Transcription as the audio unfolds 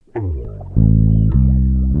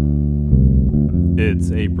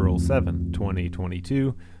April 7th,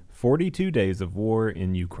 2022, 42 days of war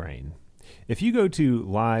in Ukraine. If you go to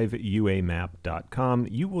liveuamap.com,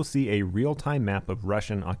 you will see a real-time map of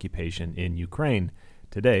Russian occupation in Ukraine.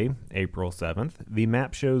 Today, April 7th, the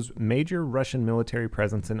map shows major Russian military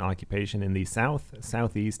presence and occupation in the south,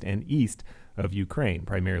 southeast, and east of Ukraine,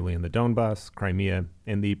 primarily in the Donbas, Crimea,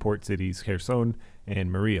 and the port cities Kherson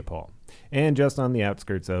and Mariupol, and just on the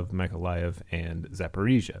outskirts of Mykolaiv and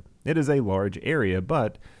Zaporizhia. It is a large area,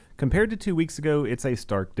 but compared to 2 weeks ago, it's a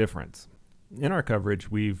stark difference. In our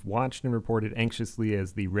coverage, we've watched and reported anxiously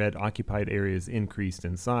as the red occupied areas increased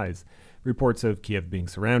in size. Reports of Kiev being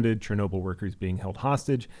surrounded, Chernobyl workers being held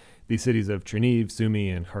hostage, the cities of Chernihiv,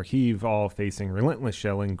 Sumy, and Kharkiv all facing relentless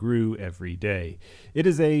shelling grew every day. It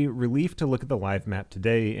is a relief to look at the live map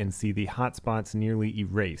today and see the hotspots nearly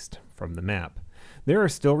erased from the map. There are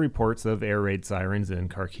still reports of air raid sirens in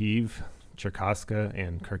Kharkiv, Cherkasska,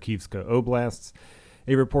 and Kharkivska oblasts.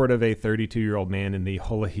 A report of a 32-year-old man in the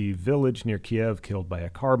Holahiv village near Kiev killed by a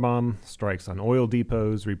car bomb, strikes on oil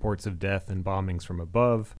depots, reports of death and bombings from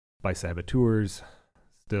above by saboteurs,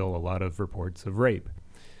 still a lot of reports of rape.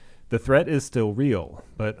 The threat is still real,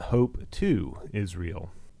 but hope, too, is real.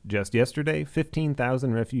 Just yesterday,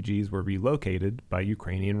 15,000 refugees were relocated by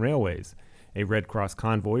Ukrainian railways. A Red Cross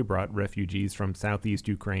convoy brought refugees from southeast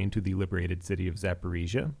Ukraine to the liberated city of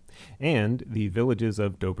Zaporizhia, and the villages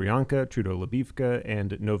of Dobryanka, Trudolubivka,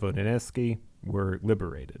 and Novodonetsky were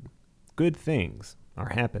liberated. Good things are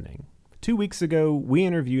happening. 2 weeks ago, we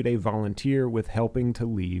interviewed a volunteer with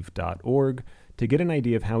helpingtoleave.org to get an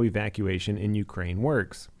idea of how evacuation in Ukraine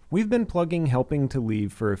works. We've been plugging Helping to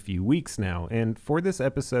Leave for a few weeks now, and for this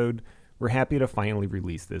episode, we're happy to finally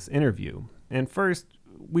release this interview. And first,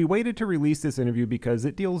 we waited to release this interview because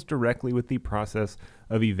it deals directly with the process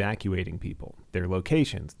of evacuating people, their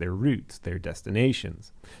locations, their routes, their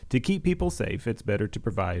destinations. To keep people safe, it's better to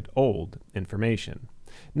provide old information.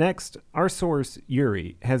 Next, our source,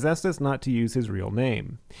 Yury, has asked us not to use his real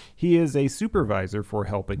name. He is a supervisor for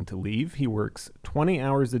Helping to Leave. He works 20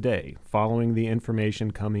 hours a day, following the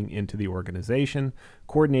information coming into the organization,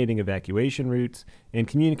 coordinating evacuation routes, and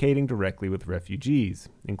communicating directly with refugees,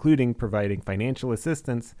 including providing financial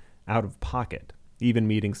assistance out of pocket, even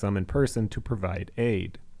meeting some in person to provide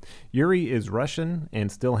aid. Yury is Russian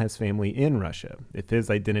and still has family in Russia. If his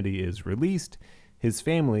identity is released, his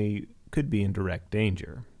family could be in direct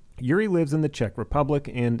danger. Yury lives in the Czech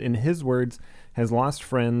Republic and, in his words, has lost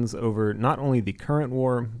friends over not only the current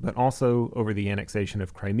war, but also over the annexation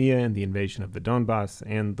of Crimea and the invasion of the Donbas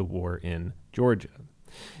and the war in Georgia.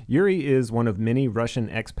 Yury is one of many Russian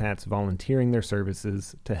expats volunteering their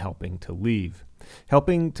services to Helping to Leave.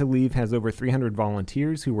 Helping to Leave has over 300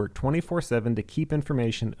 volunteers who work 24/7 to keep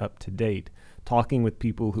information up to date, talking with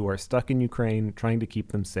people who are stuck in Ukraine, trying to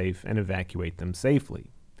keep them safe and evacuate them safely.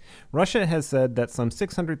 Russia has said that some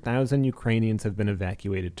 600,000 Ukrainians have been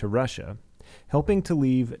evacuated to Russia. Helping to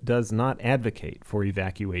Leave does not advocate for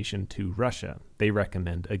evacuation to Russia. They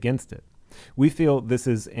recommend against it. We feel this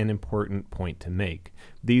is an important point to make.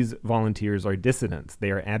 These volunteers are dissidents.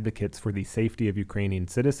 They are advocates for the safety of Ukrainian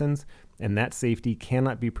citizens, and that safety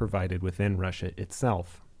cannot be provided within Russia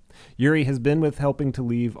itself. Yury has been with Helping to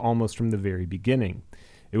Leave almost from the very beginning.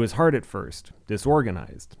 It was hard at first,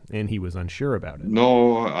 disorganized, and he was unsure about it.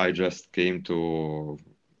 No, I just came to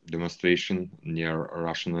demonstration near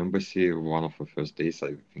Russian embassy. One of the first days,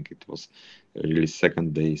 I think it was really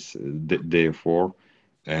second day before,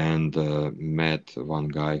 and met one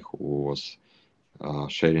guy who was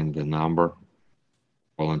sharing the number,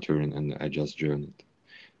 volunteering, and I just joined it.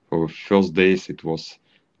 For the first days, it was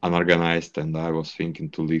unorganized, and I was thinking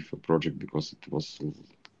to leave the project because it was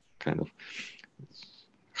kind of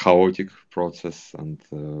chaotic process and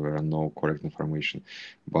there were no correct information.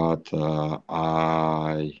 But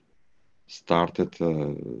I started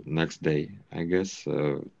next day, I guess,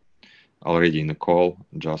 already in a call,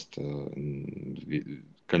 just in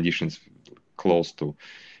conditions close to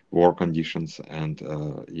war conditions, and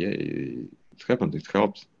it happened. It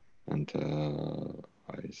helped, and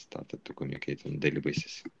I started to communicate on a daily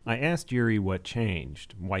basis. I asked Yury what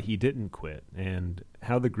changed, why he didn't quit, and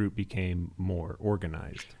how the group became more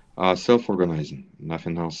organized. Self-organizing,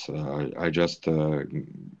 nothing else. I just,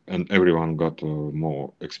 and everyone got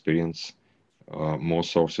more experience, more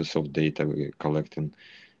sources of data we're collecting,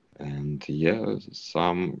 and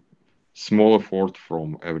some small effort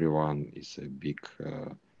from everyone is a big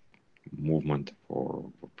movement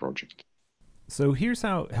for project. So here's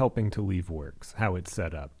how Helping to Leave works, how it's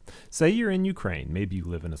set up. Say you're in Ukraine. Maybe you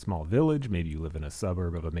live in a small village. Maybe you live in a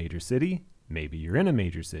suburb of a major city. Maybe you're in a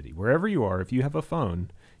major city. Wherever you are, if you have a phone,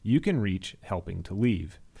 you can reach Helping to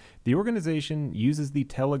Leave. The organization uses the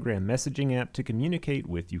Telegram messaging app to communicate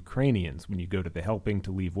with Ukrainians. When you go to the Helping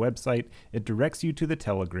to Leave website, it directs you to the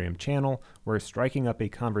Telegram channel, where striking up a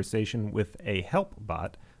conversation with a help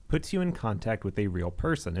bot puts you in contact with a real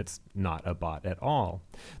person. It's not a bot at all.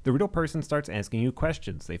 The real person starts asking you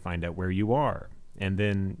questions. They find out where you are. And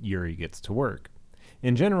then Yury gets to work.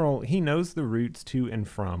 In general, he knows the routes to and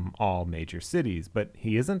from all major cities, but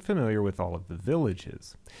he isn't familiar with all of the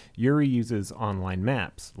villages. Yury uses online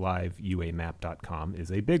maps. LiveUAMap.com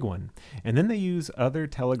is a big one. And then they use other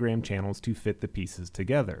Telegram channels to fit the pieces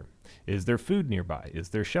together. Is there food nearby? Is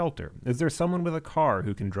there shelter? Is there someone with a car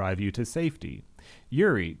who can drive you to safety?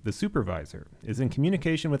 Yury, the supervisor, is in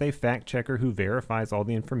communication with a fact checker who verifies all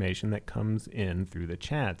the information that comes in through the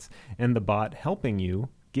chats, and the bot helping you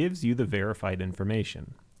gives you the verified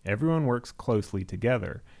information. Everyone works closely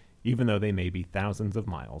together, even though they may be thousands of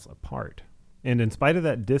miles apart. And in spite of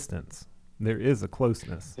that distance, there is a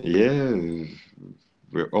closeness. Yeah,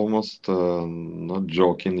 we're almost not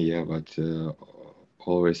joking, yeah, but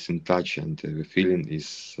always in touch, and the feeling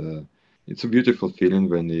is it's a beautiful feeling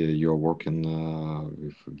when you're working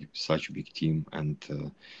with such a big team, and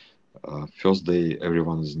first day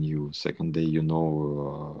everyone is new, second day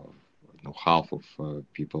know half of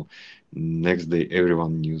people, next day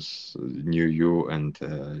everyone knew you, and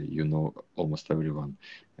you know almost everyone,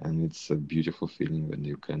 and it's a beautiful feeling when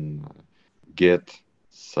you can get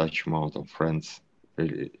such amount of friends,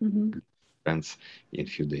 really friends in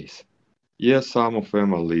few days. Yeah, some of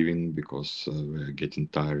them are leaving because we're getting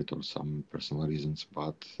tired or some personal reasons,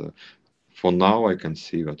 but for now I can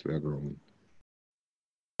see that we are growing.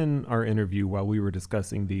 In our interview, while we were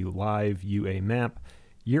discussing the live UA map,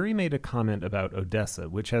 Yury made a comment about Odessa,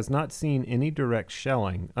 which has not seen any direct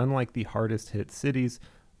shelling, unlike the hardest hit cities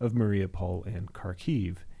of Mariupol and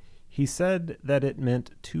Kharkiv. He said that it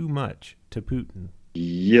meant too much to Putin.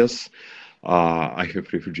 Yes, I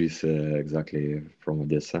have refugees exactly from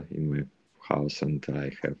Odessa in my house, and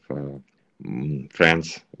I have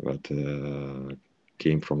friends that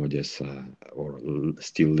came from Odessa or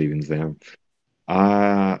still living there.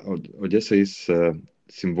 Odessa is a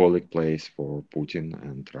symbolic place for Putin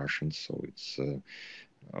and Russians, so it's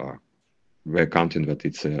we're counting that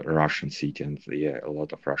it's a Russian city, and yeah, a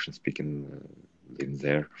lot of Russian speaking living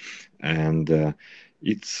there, and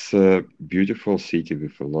it's a beautiful city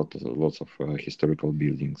with lots of historical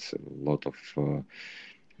buildings, a lot of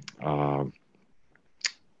uh,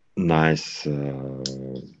 nice,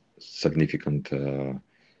 significant,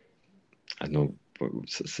 I know,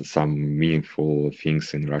 some meaningful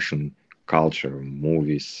things in Russian culture,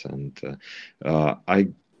 movies, and I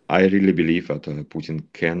really believe that Putin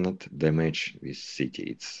cannot damage this city.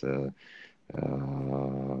 It's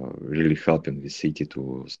really helping the city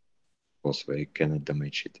to, because they cannot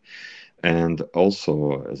damage it. And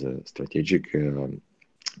also, as a strategic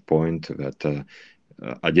point, that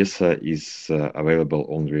Odessa is available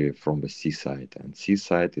only from the seaside, and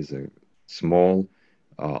seaside is a small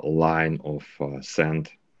line of sand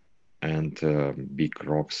and big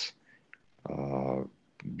rocks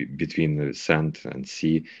between the sand and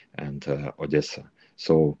sea and Odessa.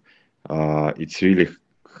 So it's really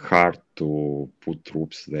hard to put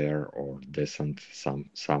troops there or descend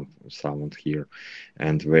someone here,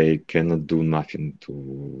 and they cannot do nothing to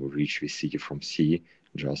reach the city from sea.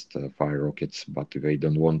 Just fire rockets, but they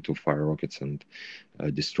don't want to fire rockets and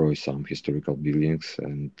destroy some historical buildings,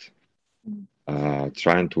 and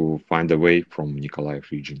trying to find a way from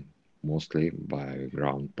Nikolaev region, mostly by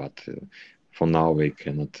ground, but for now they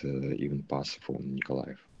cannot even pass from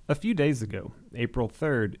Nikolaev. A few days ago, April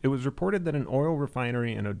 3rd, it was reported that an oil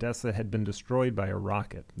refinery in Odessa had been destroyed by a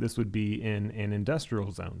rocket. This would be in an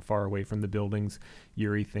industrial zone, far away from the buildings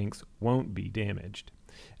Yury thinks won't be damaged.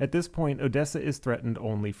 At this point, Odessa is threatened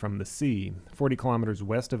only from the sea. 40 kilometers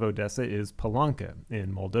west of Odessa is Palanka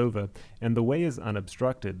in Moldova, and the way is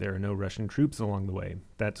unobstructed. There are no Russian troops along the way.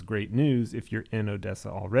 That's great news if you're in Odessa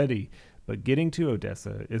already, but getting to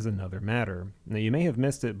Odessa is another matter. Now, you may have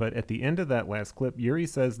missed it, but at the end of that last clip, Yury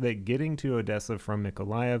says that getting to Odessa from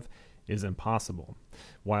Mykolaiv is impossible.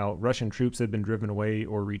 While Russian troops have been driven away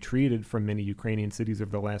or retreated from many Ukrainian cities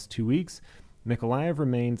over the last 2 weeks, Mykolaiv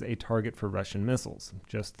remains a target for Russian missiles.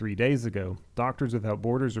 Just 3 days ago, Doctors Without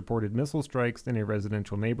Borders reported missile strikes in a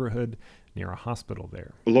residential neighborhood near a hospital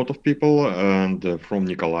there. A lot of people, and from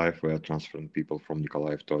Nikolaev, we are transferring people from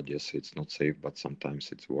Nikolaev to Odessa. It's not safe, but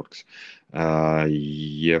sometimes it works.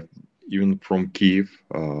 Yeah, even from Kiev,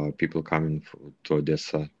 people coming to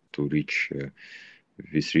Odessa to reach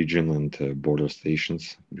this region and border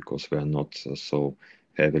stations, because we are not so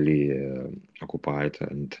heavily occupied,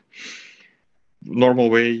 and Normal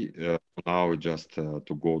way now just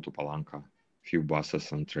to go to Palanca. Few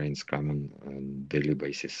buses and trains coming on daily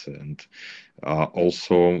basis, and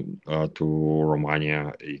also to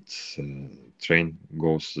Romania. It's train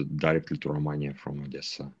goes directly to Romania from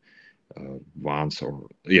Odessa once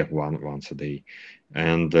a day,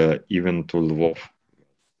 and even to Lvov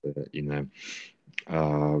in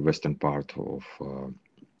a western part of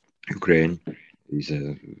Ukraine is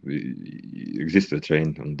exists a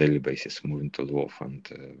train on daily basis moving to Lvov, and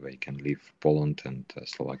they can leave Poland and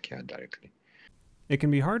Slovakia directly. It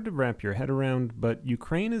can be hard to wrap your head around, but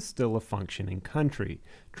Ukraine is still a functioning country.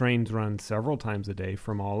 Trains run several times a day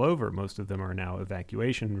from all over. Most of them are now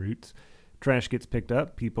evacuation routes. Trash gets picked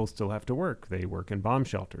up, people still have to work. They work in bomb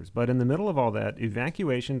shelters. But in the middle of all that,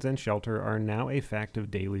 evacuations and shelter are now a fact of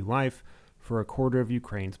daily life for a quarter of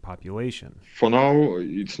Ukraine's population. For now,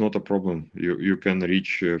 it's not a problem. You can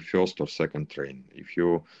reach first or second train. If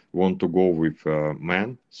you want to go with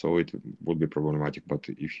man, so it would be problematic. But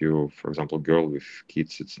if you, for example, girl with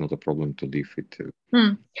kids, it's not a problem to leave it.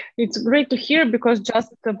 It's great to hear, because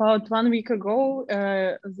just about 1 week ago,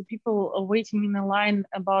 the people are waiting in a line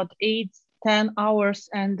about 8-10 hours,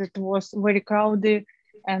 and it was very crowded,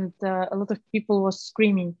 and a lot of people was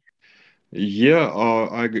screaming. Yeah,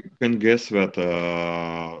 I can guess that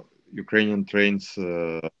Ukrainian trains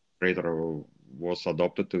operator was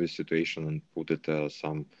adopted to this situation and put it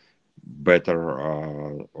some better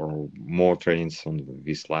or more trains on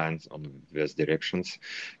these lines on these directions.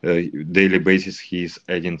 Daily basis, he's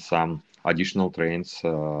adding some additional trains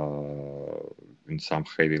in some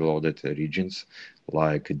heavy loaded regions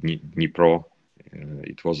like Dnipro.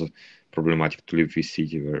 It was problematic to leave this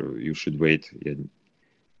city where you should wait.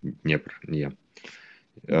 Dnipro, yeah.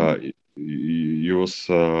 You was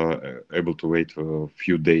able to wait a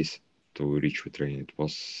few days to reach the train. It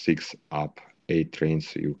was 8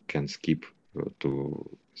 trains you can skip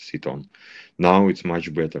to sit on. Now it's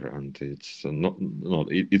much better, and it's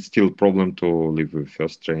it's still problem to leave the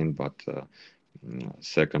first train, but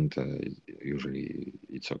second usually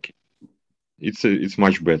it's okay. It's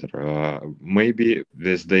much better. Maybe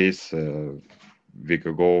these days, week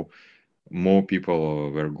ago, more people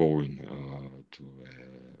were going to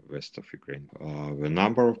west of Ukraine. The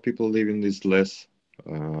number of people living is less,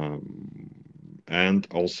 and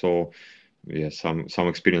also, some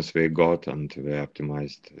experience they got, and they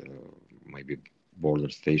optimized maybe border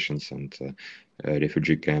stations and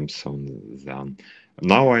refugee camps on them.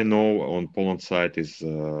 Now I know on Poland side is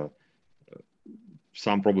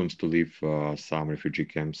some problems to leave some refugee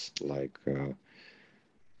camps like.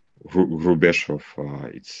 Rubeshov,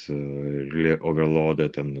 it's really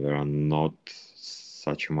overloaded, and there are not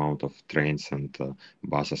such amount of trains and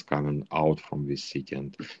buses coming out from this city,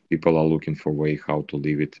 and people are looking for a way how to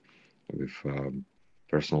leave it with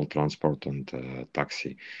personal transport and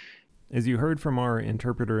taxi. As you heard from our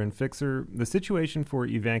interpreter and fixer, the situation for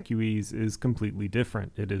evacuees is completely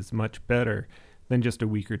different. It is much better than just a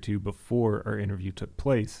week or two before our interview took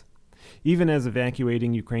place. Even as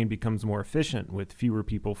evacuating Ukraine becomes more efficient, with fewer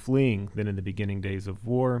people fleeing than in the beginning days of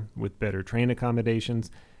war, with better train accommodations,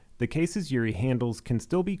 the cases Yury handles can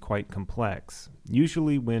still be quite complex,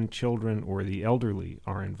 usually when children or the elderly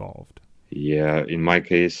are involved. Yeah, in my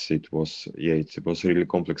case, it was a really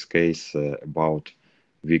complex case about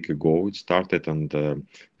a week ago. It started, and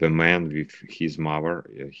the man with his mother,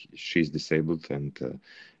 she's disabled, and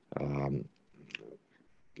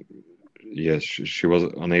yes, she was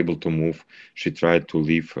unable to move. She tried to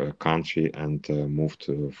leave country and moved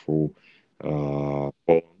through Poland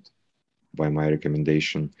by my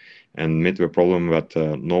recommendation, and met the problem that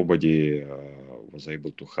nobody was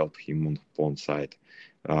able to help him on the Poland side.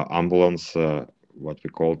 Ambulance, what we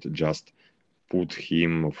called, just put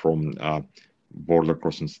him from border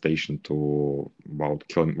crossing station to about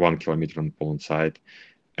 1 kilometer on Poland side,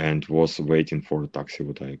 and was waiting for a taxi.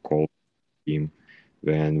 What I called him.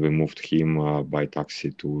 Then we moved him by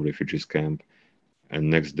taxi to refugees camp, and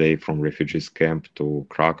next day from refugees camp to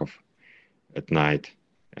Krakow at night,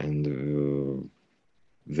 and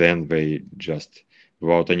then they just,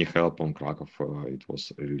 without any help on Krakow, it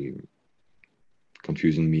was really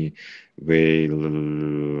confusing me. They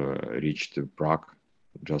reached Prague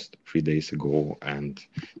just 3 days ago, and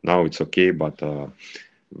now it's okay, but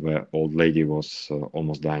the old lady was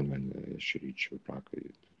almost dying when she reached Prague.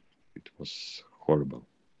 It was horrible.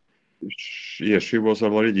 She was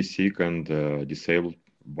already sick and disabled,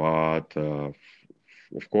 but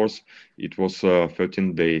of course, it was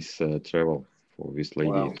 13 days travel for this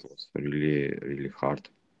lady. Wow. It was really, really hard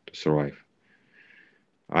to survive.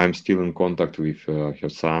 I'm still in contact with her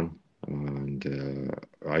son, and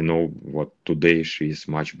I know what today she is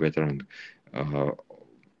much better, and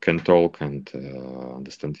can talk and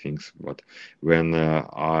understand things. But when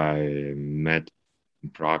I met in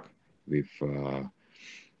Prague with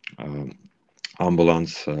um,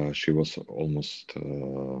 ambulance, she was almost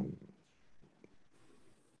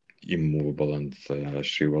immovable, and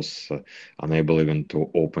she was unable even to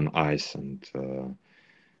open eyes, and uh,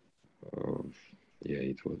 yeah,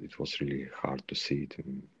 it was really hard to see it.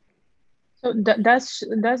 So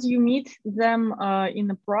does you meet them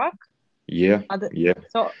in Prague? Yeah, yeah.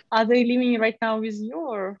 So are they living right now with you,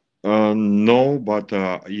 or? No, but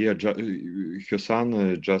yeah, her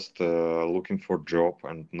son just looking for job,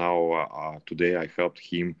 and now today I helped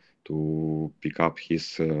him to pick up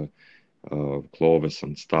his clothes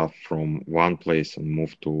and stuff from one place and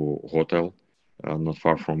move to hotel not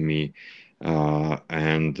far from me.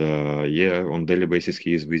 And yeah, on daily basis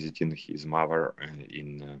he is visiting his mother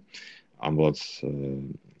in ambulance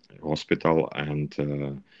hospital,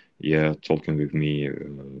 and yeah, talking with me,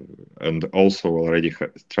 and also already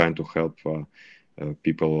trying to help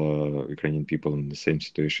people, Ukrainian people in the same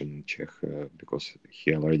situation in Czech, because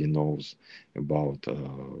he already knows about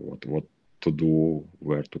what to do,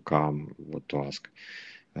 where to come, what to ask.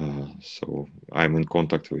 So I'm in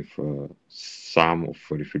contact with some of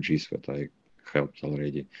refugees that I helped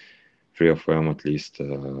already, three of them at least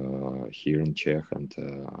here in Czech, and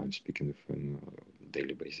I'm speaking with them on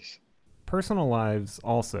daily basis. Personal lives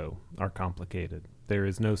also are complicated. There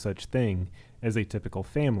is no such thing as a typical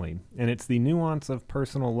family, and it's the nuance of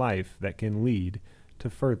personal life that can lead to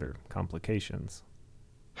further complications.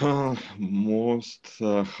 Most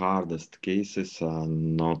hardest cases are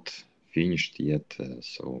not finished yet.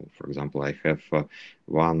 So, for example, I have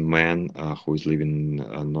one man who is living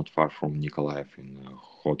not far from Nikolaev in a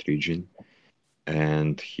hot region,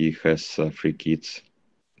 and he has three kids,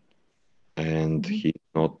 and he's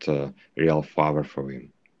not a real father for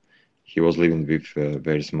him. He was living with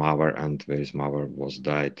Very's mother, and Very's mother was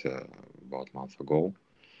died about a month ago.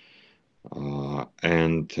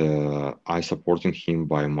 And I supporting him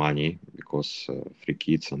by money because three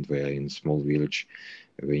kids and we're in small village.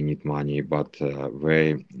 We need money, but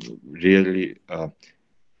they really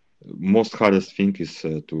most hardest thing is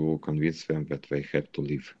to convince them that they have to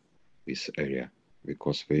leave this area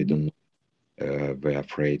because they don't. They're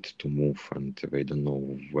afraid to move and they don't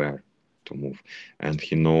know where to move. And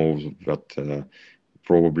he knows that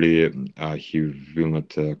probably he will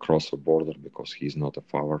not cross the border because he's not a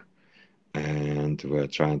father, and we're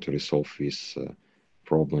trying to resolve this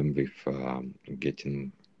problem with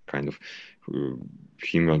getting kind of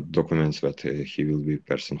him documents that he will be a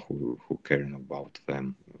person who caring about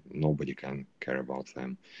them. Nobody can care about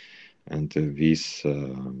them, and this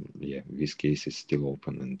case is still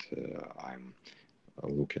open, and I'm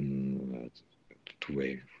looking to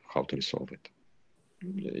way how to resolve it.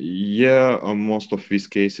 Yeah, most of these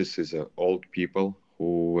cases is old people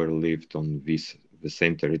who were lived on the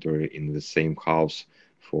same territory in the same house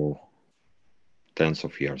for tens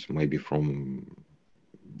of years, maybe from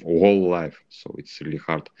whole life. So it's really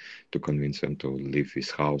hard to convince them to leave this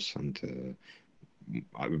house, and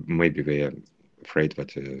maybe they are afraid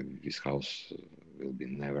that this house will be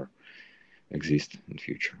never exist in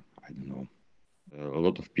future. I don't know. A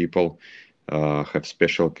lot of people have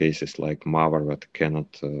special cases like mother that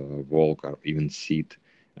cannot walk or even sit,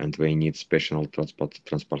 and they need special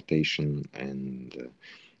transportation, and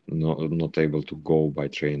not able to go by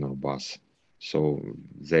train or bus. So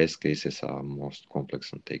these cases are most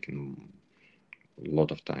complex and taking a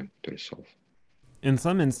lot of time to resolve. In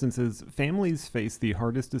some instances, families face the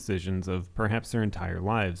hardest decisions of perhaps their entire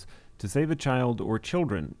lives. To save a child or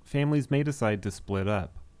children, families may decide to split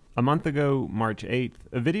up. A month ago, March 8th,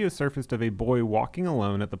 a video surfaced of a boy walking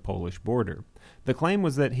alone at the Polish border. The claim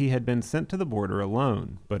was that he had been sent to the border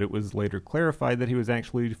alone, but it was later clarified that he was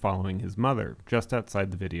actually following his mother, just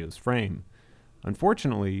outside the video's frame.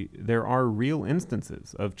 Unfortunately, there are real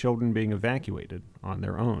instances of children being evacuated on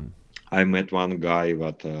their own. I met one guy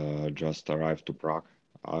that just arrived to Prague.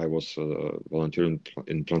 I was volunteering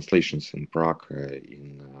in translations in Prague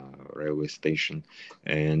in railway station,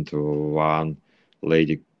 and one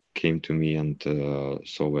lady came to me and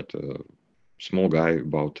saw that a small guy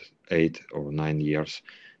about 8 or 9 years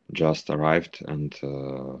just arrived, and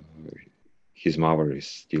his mother is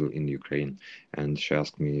still in Ukraine, and she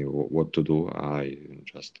asked me what to do. I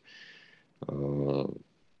just uh,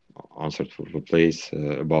 answered for the place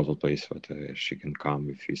about the place that she can come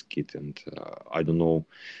with his kid, and I don't know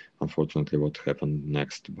unfortunately what happened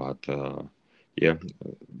next, but yeah,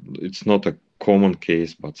 it's not a common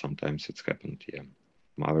case, but sometimes it's happened. Yeah,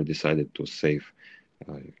 mother decided to save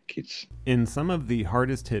kids. In some of the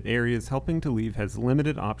hardest hit areas, helping to leave has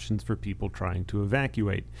limited options for people trying to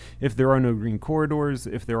evacuate. If there are no green corridors,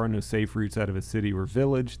 if there are no safe routes out of a city or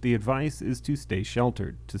village, the advice is to stay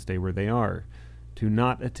sheltered, to stay where they are, to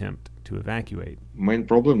not attempt to evacuate. Main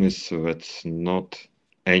problem is that's not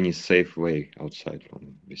any safe way outside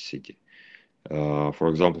from the city. For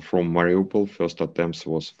example, from Mariupol, first attempts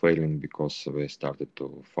was failing because they started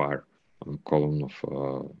to fire on a column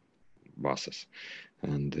of buses,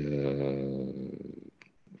 and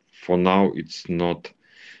for now uh,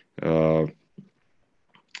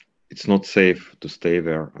 it's not safe to stay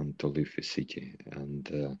there and to leave the city,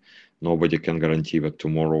 and nobody can guarantee that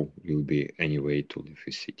tomorrow will be any way to leave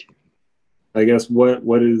the city. I guess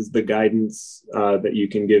what is the guidance that you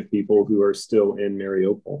can give people who are still in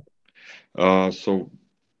Mariupol? So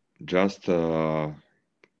just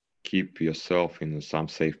keep yourself in some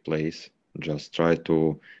safe place. Just try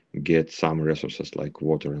to get some resources like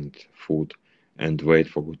water and food, and wait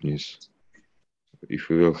for good news. If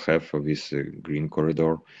we will have this green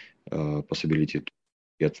corridor possibility to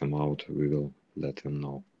get them out, we will let them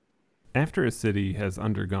know. After a city has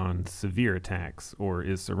undergone severe attacks or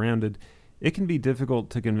is surrounded, it can be difficult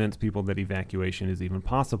to convince people that evacuation is even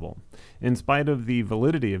possible. In spite of the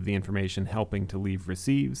validity of the information helping to leave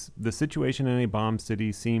receives, the situation in a bombed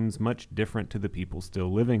city seems much different to the people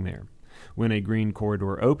still living there. When a green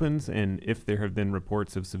corridor opens, and if there have been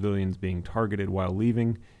reports of civilians being targeted while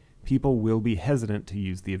leaving, people will be hesitant to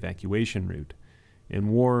use the evacuation route. In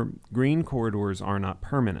war, green corridors are not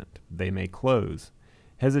permanent. They may close.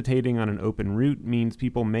 Hesitating on an open route means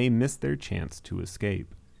people may miss their chance to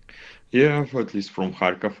escape. Yeah, at least from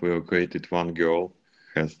Kharkov, we evacuated one girl,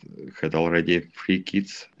 had already 3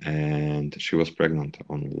 kids, and she was pregnant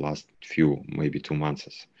on the last few, maybe 2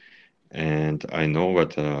 months. And I know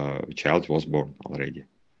that a child was born already.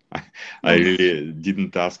 I really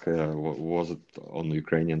didn't ask, was it on the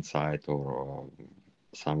Ukrainian side or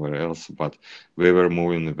somewhere else, but we were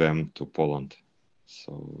moving them to Poland.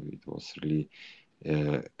 So it was really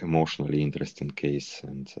emotionally interesting case,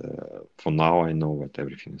 and for now I know that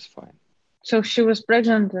everything is fine. So she was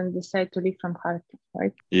pregnant and decided to leave from Kharkiv,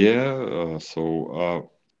 right? Yeah,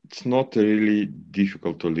 so it's not really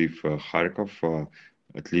difficult to leave Kharkov,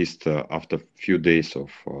 at least after a few days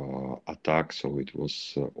of attack. So it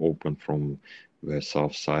was open from the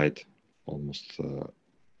south side almost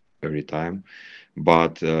every time.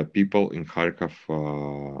 But people in Kharkov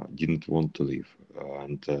didn't want to leave,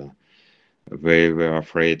 and they were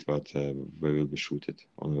afraid that they will be shooted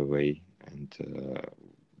on the way. And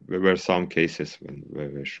there were some cases when they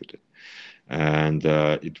were shooted. And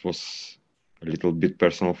it was a little bit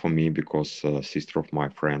personal for me because sister of my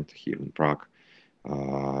friend here in Prague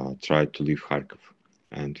tried to leave Kharkov,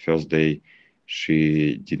 and first day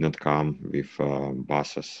she did not come with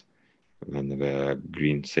buses when the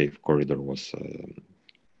green safe corridor was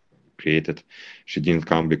created. She didn't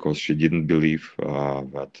come because she didn't believe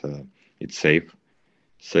that it's safe.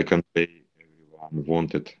 Second day, everyone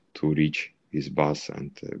wanted to reach this bus,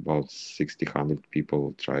 and about 600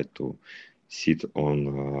 people tried to sit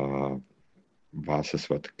on buses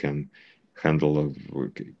that can handle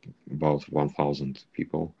about 1,000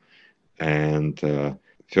 people. And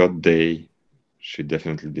third day, she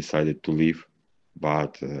definitely decided to leave,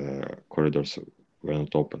 but corridors were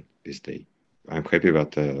not open this day. I'm happy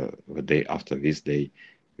that the day after this day,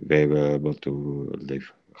 they were able to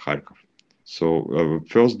leave Kharkov. So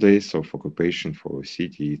first days of occupation for a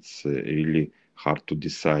city, it's really hard to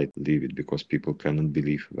decide leave it because people cannot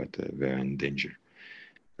believe that they are in danger.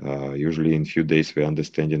 Usually in few days we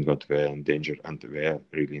understanding that we are in danger, and we are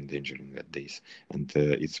really in danger in that days, and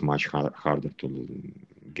it's much harder to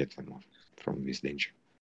get them off from this danger.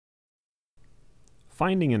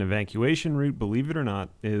 Finding an evacuation route, believe it or not,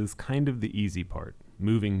 is kind of the easy part.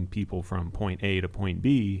 Moving people from point A to point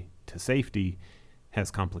B to safety has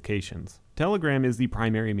complications. Telegram is the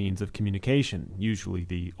primary means of communication, usually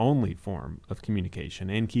the only form of communication,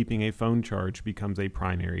 and keeping a phone charged becomes a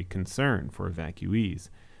primary concern for evacuees.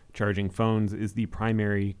 Charging phones is the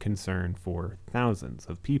primary concern for thousands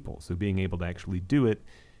of people, so being able to actually do it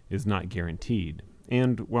is not guaranteed.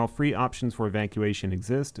 And while free options for evacuation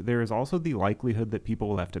exist, there is also the likelihood that people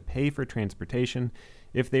will have to pay for transportation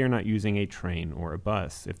if they are not using a train or a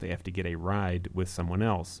bus, if they have to get a ride with someone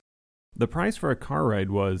else. The price for a car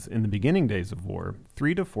ride was, in the beginning days of war,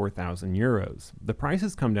 3,000 to 4,000 euros. The price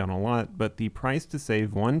has come down a lot, but the price to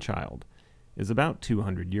save one child is about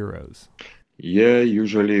 200 euros. Yeah,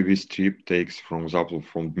 usually this trip takes, for example,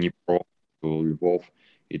 from Dnipro to Lvov,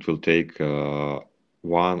 it will take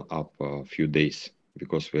 1 up a few days.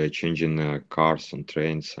 because we are changing cars and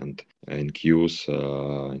trains and in queues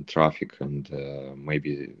in traffic, and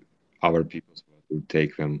maybe our people will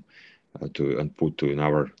take them to and put to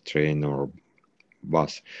another train or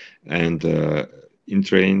bus. And in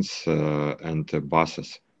trains and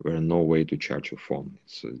buses, there are no way to charge your phone.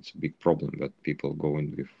 It's a big problem that people go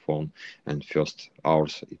in with phone, and first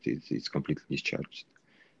hours it's completely discharged.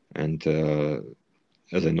 And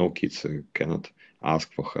as I know, kids cannot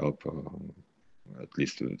ask for help, at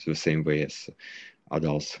least the same way as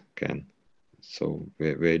adults can. So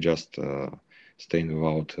we're just staying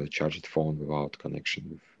without a charged phone, without connection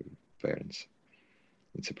with parents.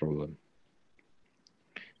 It's a problem.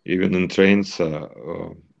 Even in trains,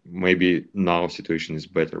 maybe now situation is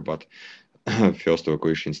better, but first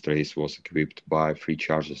evacuation trace was equipped by 3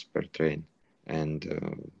 chargers per train, and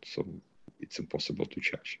so it's impossible to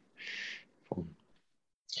charge phone.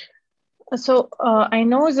 So I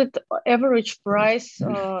know that average price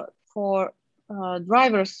for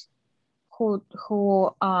drivers who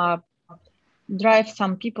drive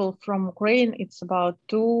some people from Ukraine, it's about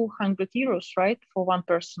 200 euros, right, for one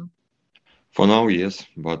person? For now, yes,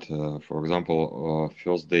 but for example,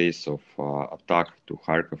 first days of attack to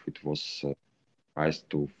Kharkov, it was priced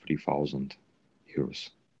to 3,000 euros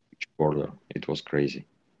each border. It was crazy.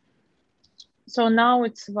 So now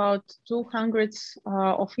it's about 200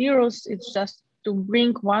 of euros. It's just to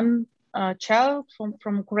bring one child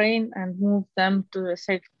from Ukraine and move them to a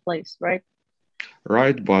safe place, right?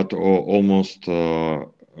 Right, but almost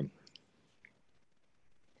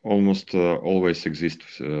always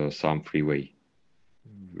exists some freeway.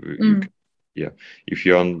 If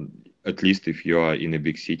you are at least if you are in a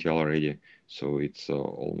big city already, so it's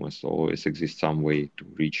almost always exists some way to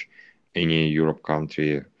reach any Europe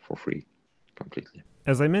country for free, completely.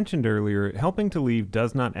 As I mentioned earlier, helping to leave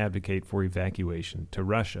does not advocate for evacuation to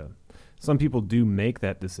Russia. Some people do make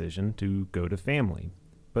that decision to go to family,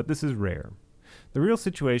 but this is rare. The real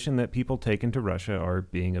situation that people taken to Russia are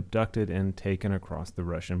being abducted and taken across the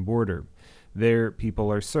Russian border. There,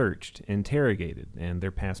 people are searched, interrogated, and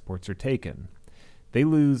their passports are taken. They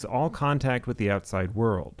lose all contact with the outside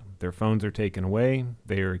world. Their phones are taken away.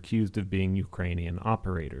 They are accused of being Ukrainian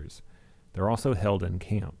operators. They're also held in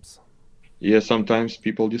camps. Yeah, sometimes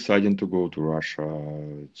people deciding to go to Russia.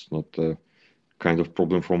 It's not a kind of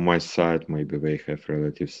problem from my side. Maybe they have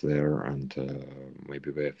relatives there, and maybe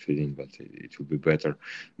they are feeling that it will be better.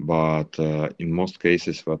 But in most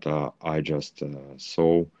cases, what I just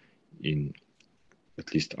saw in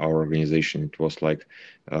at least our organization, it was like,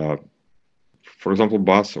 for example,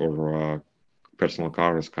 bus or personal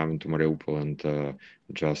car is coming to Mariupol and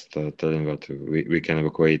just telling that we can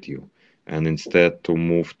evacuate you. And instead to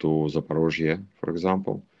move to Zaporozhye, for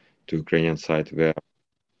example, to Ukrainian side, they're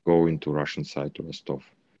going to Russian side, to Rostov.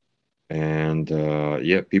 And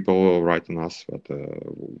yeah, people writing us that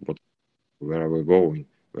where are we going?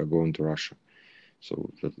 We're going to Russia. So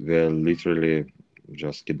that they're literally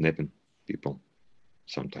just kidnapping people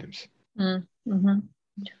sometimes. Mm-hmm.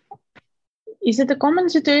 Is it a common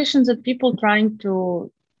situation that people trying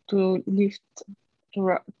to leave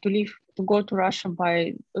to go to Russia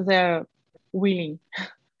by their willing?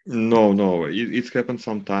 No, it happens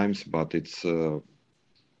sometimes, but it's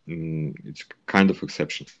kind of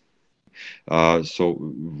exception. So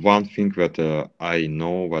one thing that I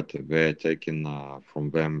know that they're taking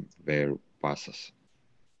from them their passes.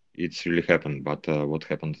 It's really happened, but what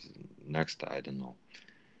happened next, I don't know.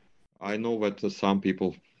 I know that some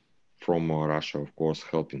people from Russia, of course,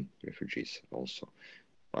 helping refugees also.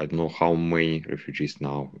 I don't know how many refugees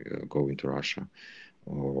now go into Russia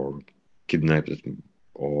or kidnapped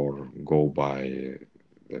or go by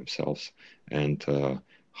themselves, and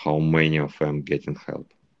how many of them getting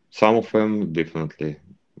help. Some of them definitely.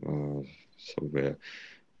 So the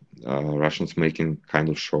Russians making kind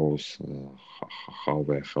of shows how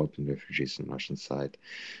they're helping refugees on Russian side,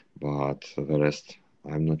 but the rest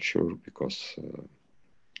I'm not sure because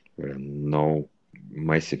there are no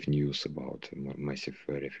massive news about massive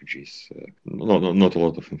refugees. Not a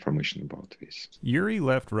lot of information about this. Yury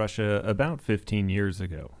left Russia about 15 years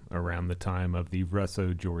ago, around the time of the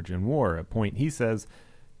Russo-Georgian War, a point he says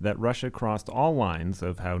that Russia crossed all lines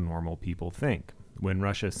of how normal people think, when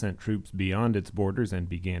Russia sent troops beyond its borders and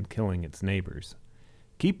began killing its neighbors.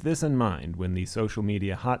 Keep this in mind when the social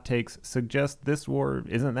media hot takes suggest this war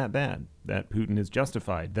isn't that bad, that Putin is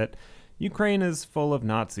justified, that Ukraine is full of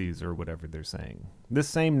Nazis or whatever they're saying. This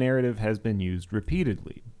same narrative has been used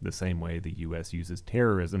repeatedly, the same way the U.S. uses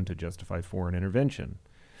terrorism to justify foreign intervention.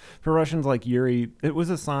 For Russians like Yury, it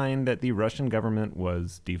was a sign that the Russian government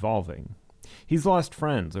was devolving. He's lost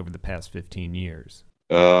friends over the past 15 years.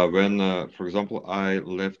 When, for example, I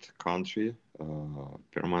left country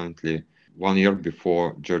permanently 1 year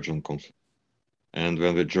before Georgian conflict, and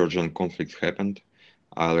when the Georgian conflict happened,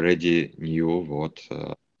 I already knew what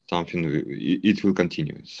something it will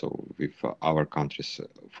continue. So with our countries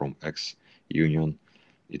from ex-Union,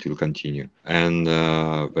 it will continue. And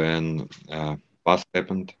when past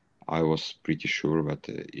happened, I was pretty sure that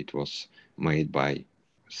it was made by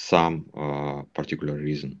some particular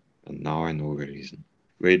reason, and now I know the reason.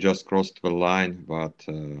 We just crossed the line, but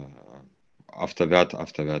after that,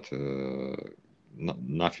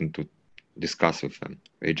 nothing to discuss with them.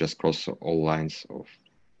 They just cross all lines of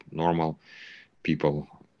normal people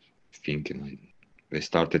thinking. They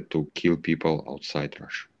started to kill people outside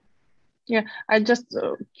Russia. Yeah, I just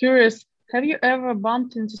curious. Have you ever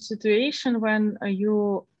bumped into a situation when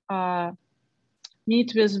you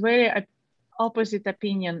meet with very opposite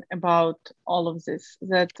opinion about all of this?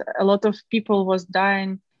 That a lot of people was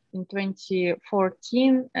dying in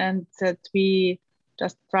 2014, and that we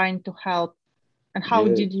just trying to help. And how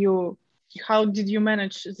did you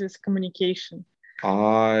manage this communication?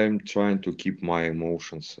 I'm trying to keep my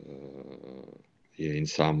emotions in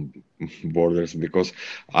some borders, because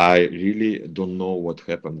I really don't know what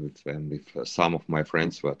happened with them. With some of my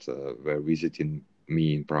friends that were visiting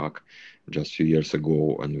me in Prague just a few years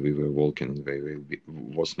ago, and we were walking, and they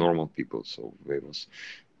was normal people, so they was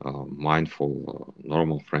mindful,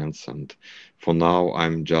 normal friends. And for now,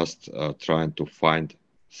 I'm just trying to find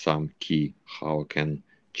some key how I can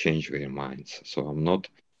change their minds. So I'm not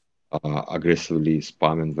aggressively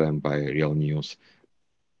spamming them by real news,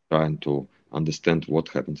 trying to understand what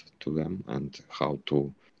happened to them and how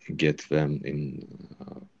to get them in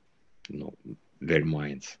their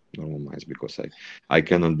minds, normal minds, because I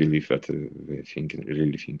cannot believe that they're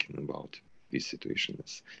really thinking about this situation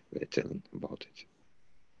as they're telling about it.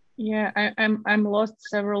 Yeah, I'm lost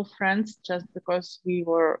several friends just because we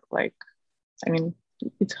were like, I mean,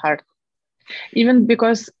 it's hard. Even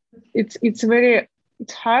because it's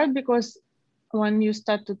hard, because when you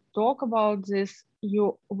start to talk about this,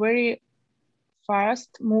 you very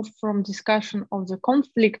fast move from discussion of the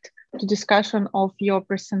conflict to discussion of your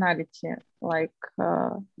personality, like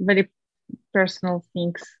very personal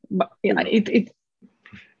things. But it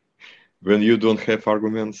when you don't have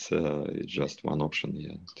arguments, it's just one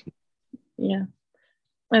option. Yeah.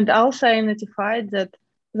 And also I identified that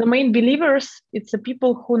the main believers, it's the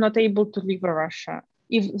people who are not able to leave Russia.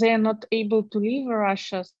 If they are not able to leave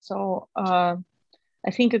Russia, so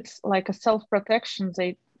I think it's like a self-protection.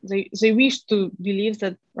 They wish to believe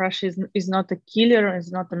that Russia is not a killer,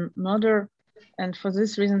 is not a murderer, and for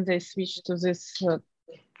this reason they switch to this.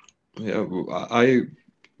 Yeah, I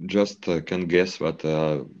just can guess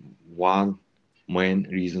that one main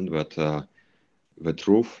reason that the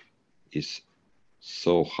truth is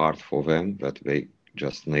so hard for them that they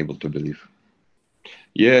just unable to believe.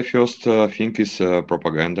 Yeah, first thing is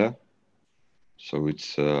propaganda. So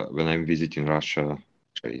it's when I'm visiting Russia,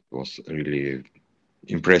 it was really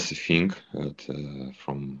impressive thing that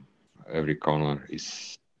from every corner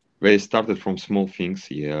is. They started from small things,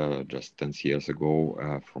 just 10 years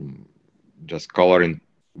ago, from just coloring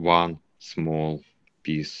one small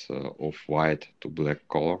piece of white to black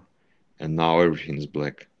color, and now everything is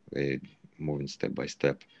black. They moving step by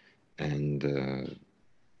step, and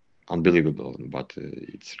unbelievable, but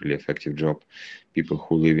it's really effective job. People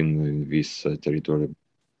who live in this territory,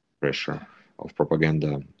 pressure of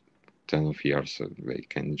propaganda, 10 of years, they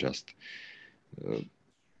can just.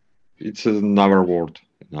 It's another world,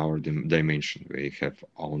 another dimension. They have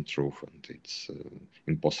own truth, and it's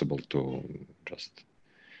impossible to just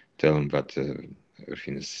tell them that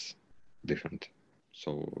everything is different.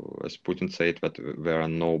 So, as Putin said, that there are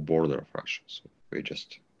no border of Russia, so they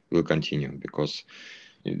just will continue, because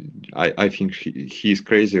I think he's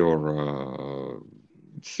crazy, or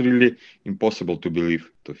it's really impossible to believe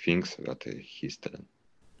the things that he's telling.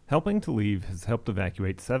 Helping to Leave has helped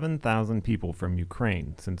evacuate 7,000 people from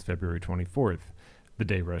Ukraine since February 24th, the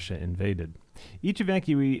day Russia invaded. Each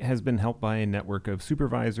evacuee has been helped by a network of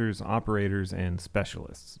supervisors, operators, and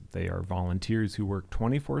specialists. They are volunteers who work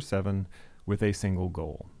 24/7 with a single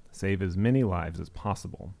goal: save as many lives as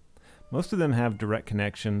possible. Most of them have direct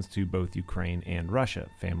connections to both Ukraine and Russia,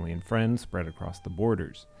 family and friends spread across the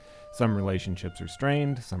borders. Some relationships are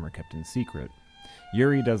strained, some are kept in secret.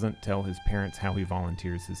 Yury doesn't tell his parents how he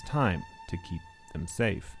volunteers his time to keep them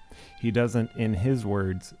safe. He doesn't, in his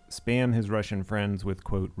words, spam his Russian friends with,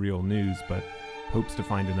 quote, real news, but hopes to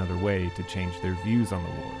find another way to change their views on the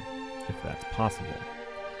war, if that's possible.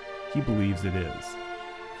 He believes it is.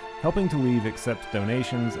 Helping to Leave accepts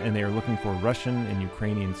donations, and they are looking for Russian and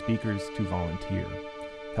Ukrainian speakers to volunteer.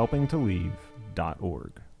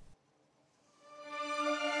 helpingtoleave.org.